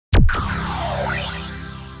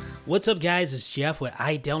What's up guys, it's Jeff with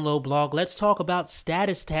iDownloadBlog. Let's talk about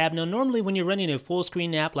StatusTab. Now normally when you're running a full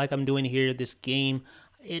screen app like I'm doing here, this game,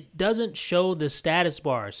 it doesn't show the status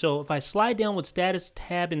bar. So if I slide down with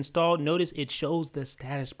StatusTab installed, notice it shows the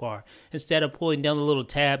status bar. Instead of pulling down the little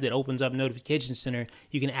tab that opens up Notification Center,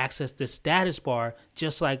 you can access the status bar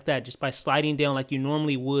just like that, just by sliding down like you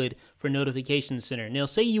normally would for Notification Center. Now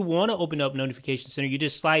say you want to open up Notification Center, you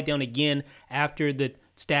just slide down again after the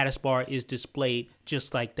status bar is displayed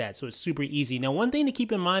just like that. So it's super easy. Now one thing to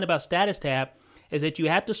keep in mind about StatusTab is that you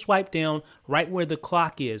have to swipe down right where the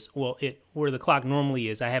clock is. Well, where the clock normally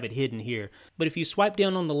is. I have it hidden here. But if you swipe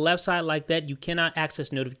down on the left side like that, you cannot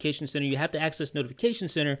access Notification Center. You have to access Notification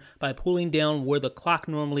Center by pulling down where the clock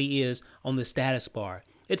normally is on the status bar.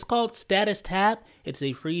 It's called StatusTab. It's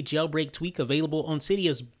a free jailbreak tweak available on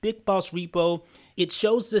Cydia's BigBoss repo. It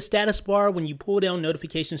shows the status bar when you pull down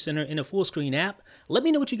Notification Center in a full screen app. Let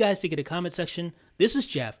me know what you guys think in the comment section. This is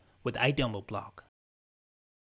Jeff with iDownloadBlog.